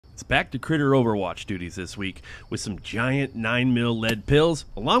It's back to critter overwatch duties this week with some giant 9mm lead pills,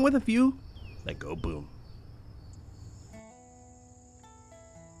 along with a few that go boom.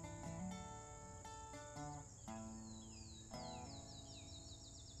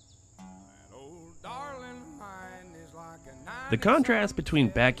 The contrast between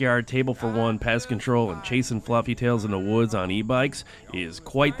backyard table for one pest control and chasing fluffy tails in the woods on e-bikes is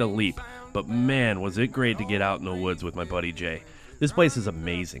quite the leap, but man was it great to get out in the woods with my buddy Jay. This place is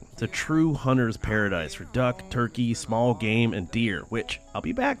amazing. It's a true hunter's paradise for duck, turkey, small game, and deer, which I'll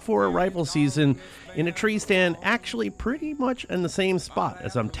be back for a rifle season in a tree stand actually pretty much in the same spot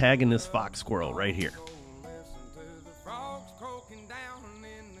as I'm tagging this fox squirrel right here.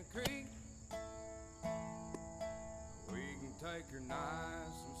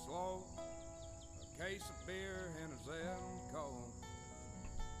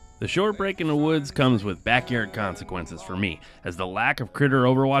 The short break in the woods comes with backyard consequences for me, as the lack of critter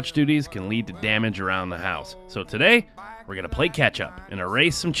overwatch duties can lead to damage around the house. So today, we're going to play catch up and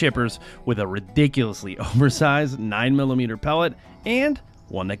erase some chippers with a ridiculously oversized 9mm pellet and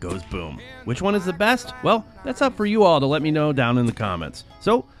one that goes boom. Which one is the best? Well, that's up for you all to let me know down in the comments.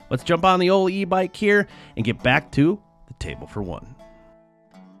 So let's jump on the old e-bike here and get back to the table for one.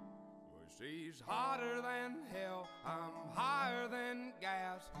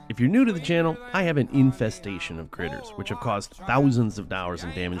 If you're new to the channel, I have an infestation of critters, which have caused thousands of dollars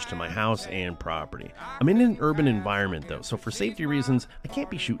in damage to my house and property. I'm in an urban environment though, so for safety reasons, I can't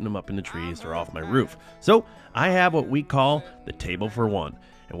be shooting them up in the trees or off my roof. So I have what we call the table for one.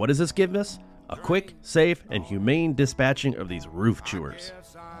 And what does this give us? A quick, safe, and humane dispatching of these roof chewers.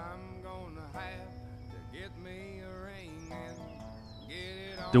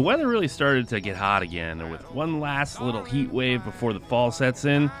 The weather really started to get hot again, and with one last little heat wave before the fall sets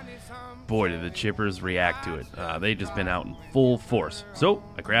in, boy did the chippers react to it. They've just been out in full force. So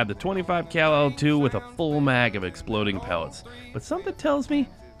I grabbed the 25 cal L2 with a full mag of exploding pellets. But something tells me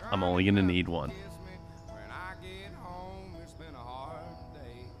I'm only going to need one.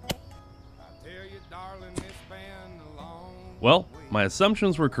 Well, my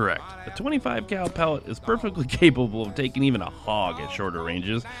assumptions were correct. A 25 cal pellet is perfectly capable of taking even a hog at shorter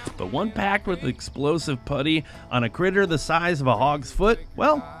ranges, but one packed with explosive putty on a critter the size of a hog's foot,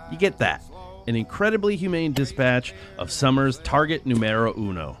 well, you get that. An incredibly humane dispatch of summer's target numero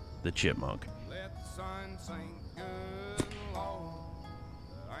uno, the chipmunk.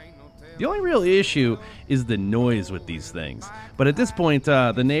 The only real issue is the noise with these things. But at this point,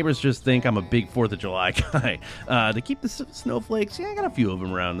 the neighbors just think I'm a big 4th of July guy. To keep the snowflakes, yeah, I got a few of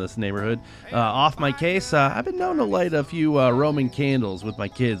them around this neighborhood. Off my case, I've been known to light a few Roman candles with my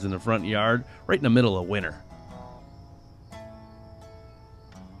kids in the front yard, right in the middle of winter.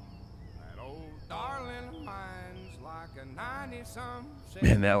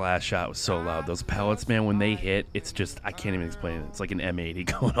 Man, that last shot was so loud. Those pellets, man, when they hit, it's just, I can't even explain it. It's like an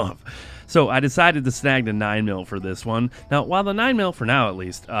M80 going off. So I decided to snag the 9mm for this one. Now, while the 9mm, for now at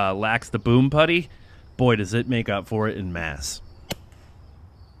least, lacks the boom putty, boy, does it make up for it in mass.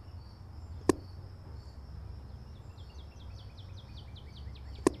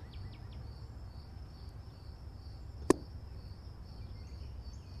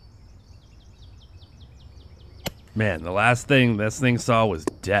 Man, the last thing this thing saw was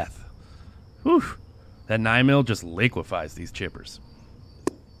death. Whew, that 9mm just liquefies these chippers.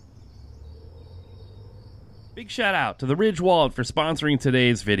 Big shout out to the Ridge Wallet for sponsoring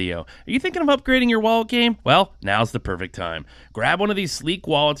today's video. Are you thinking of upgrading your wallet game? Well, now's the perfect time. Grab one of these sleek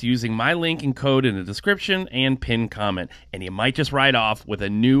wallets using my link and code in the description and pinned comment, and you might just ride off with a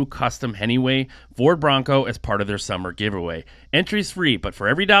new custom Hennyway Ford Bronco as part of their summer giveaway. Entry's free, but for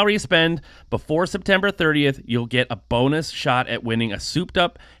every dollar you spend before September 30th, you'll get a bonus shot at winning a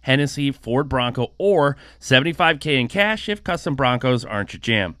souped-up Hennessy Ford Bronco or $75K in cash if custom Broncos aren't your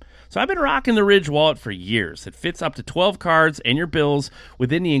jam. So I've been rocking the Ridge Wallet for years. It fits up to 12 cards and your bills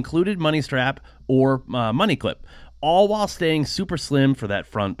within the included money strap or money clip, all while staying super slim for that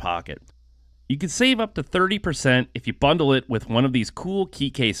front pocket. You can save up to 30% if you bundle it with one of these cool key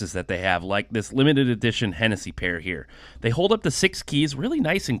cases that they have, like this limited edition Hennessy pair here. They hold up to 6 keys, really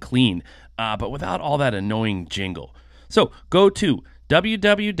nice and clean, but without all that annoying jingle. So go to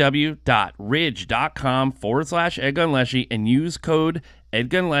www.ridge.com/EDgun Leshiy and use code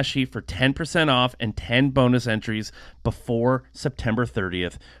EDgun Leshiy for 10% off and 10 bonus entries before September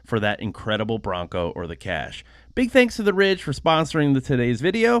 30th for that incredible Bronco or the cash. Big thanks to the Ridge for sponsoring today's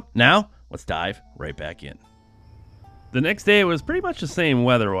video. Now, let's dive right back in. The next day was pretty much the same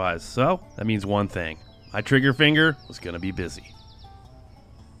weather-wise, so that means one thing. My trigger finger was going to be busy.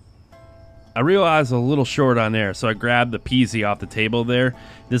 I realized I was a little short on air, so I grabbed the PZ off the table there.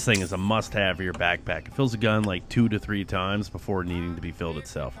 This thing is a must-have for your backpack. It fills a gun like 2 to 3 times before needing to be filled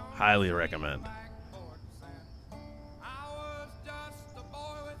itself. Highly recommend.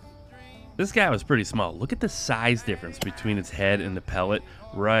 This guy was pretty small. Look at the size difference between its head and the pellet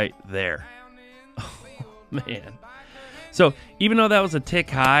right there. Oh, man. So, even though that was a tick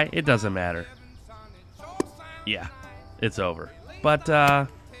high, it doesn't matter. Yeah, it's over. But,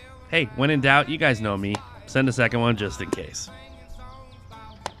 hey, when in doubt, you guys know me. Send a second one just in case.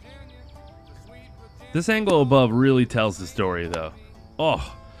 This angle above really tells the story, though.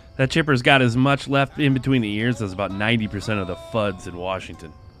 Oh, that chipper's got as much left in between the ears as about 90% of the FUDs in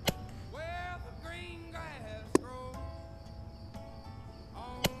Washington.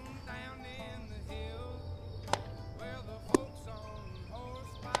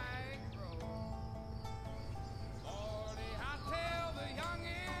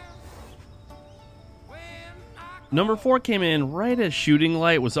 Number 4 came in right as shooting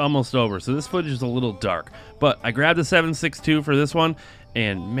light was almost over, so this footage is a little dark. But I grabbed the 7.62 for this one,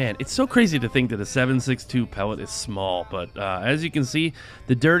 and man, it's so crazy to think that a 7.62 pellet is small. But as you can see,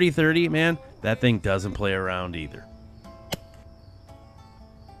 the Dirty 30, man, that thing doesn't play around either.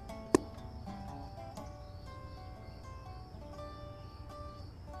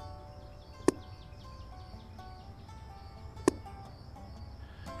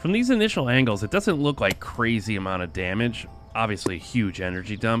 From these initial angles, it doesn't look like crazy amount of damage. Obviously a huge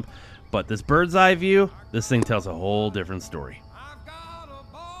energy dump, but this bird's eye view, this thing tells a whole different story.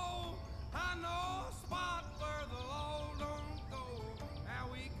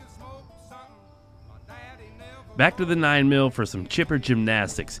 Back to the 9mm for some chipper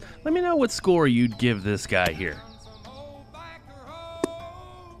gymnastics. Let me know what score you'd give this guy here.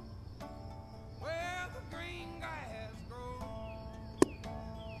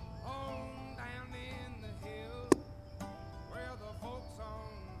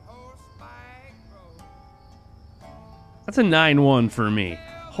 That's a 9-1 for me.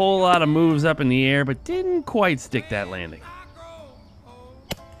 Whole lot of moves up in the air, but didn't quite stick that landing.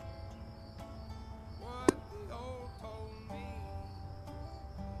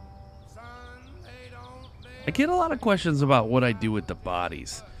 I get a lot of questions about what I do with the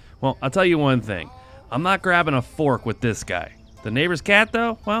bodies. Well, I'll tell you one thing. I'm not grabbing a fork with this guy. The neighbor's cat,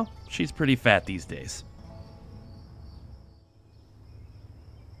 though, well, she's pretty fat these days.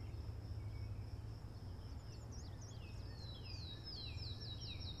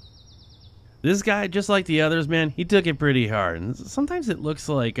 This guy, just like the others, man, he took it pretty hard. And sometimes it looks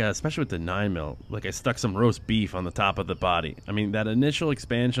like, especially with the 9mm, like I stuck some roast beef on the top of the body. I mean, that initial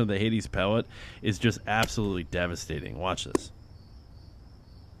expansion of the Hades pellet is just absolutely devastating. Watch this.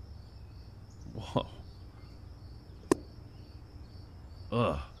 Whoa.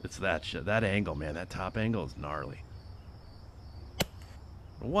 Ugh, it's that shit. That angle, man, that top angle is gnarly.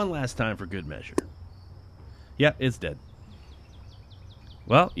 One last time for good measure. Yep, it's dead.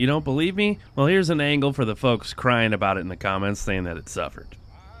 Well, you don't believe me? Well, here's an angle for the folks crying about it in the comments saying that it suffered.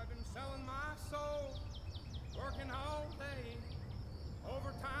 I've been selling my soul, working all day,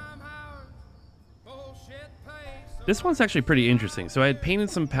 overtime hours, bullshit pay. This one's actually pretty interesting. So I had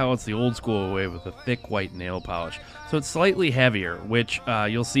painted some pellets the old school way with a thick white nail polish. So it's slightly heavier, which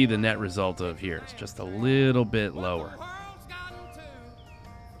you'll see the net result of here. It's just a little bit lower.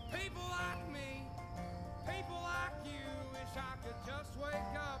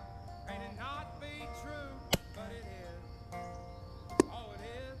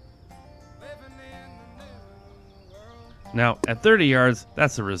 Now, at 30 yards,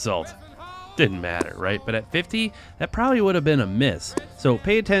 that's the result. Didn't matter, right? But at 50, that probably would have been a miss. So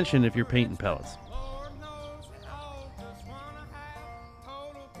pay attention if you're painting pellets.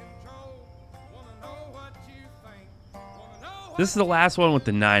 This is the last one with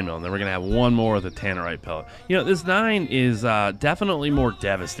the 9mm, and then we're going to have one more with the Tannerite pellet. You know, this 9 is definitely more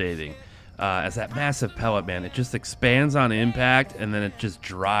devastating. As that massive pellet, man, it just expands on impact, and then it just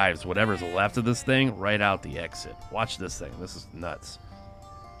drives whatever's left of this thing right out the exit. Watch this thing. This is nuts.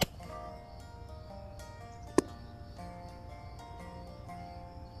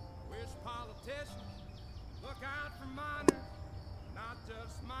 Look out for miners, not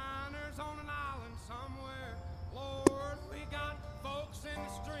just miners on an island somewhere. Lord, we got folks in the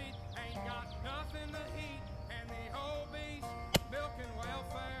street, ain't got nothing to eat, and the whole beast milking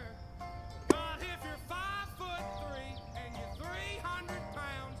welfare. God, if you're 5'3" and you're 300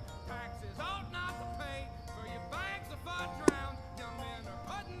 pounds, taxes ought not to pay for your bags of fudge rounds. Young men are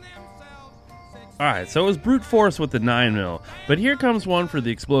putting themselves 6 Alright, so it was brute force with the 9mm, but here comes one for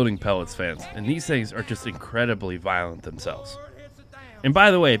the exploding pellets fans, and these things are just incredibly violent themselves. And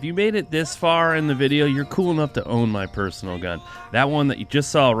by the way, if you made it this far in the video, you're cool enough to own my personal gun. That one that you just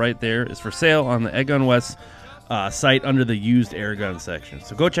saw right there is for sale on the EDgun Leshiy site under the used airgun section.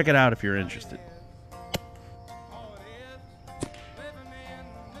 So go check it out if you're interested.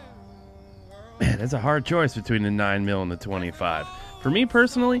 Man, it's a hard choice between the 9mm and the 25. For me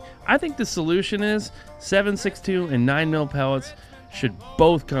personally, I think the solution is 7.62 and 9mm pellets should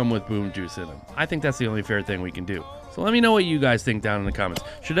both come with boom juice in them. I think that's the only fair thing we can do. So let me know what you guys think down in the comments.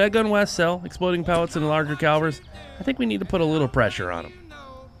 Should EDgun Leshiy sell exploding pellets in larger calibers? I think we need to put a little pressure on them.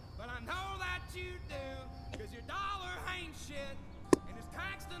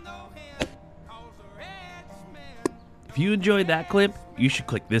 If you enjoyed that clip, you should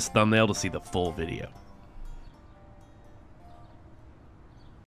click this thumbnail to see the full video.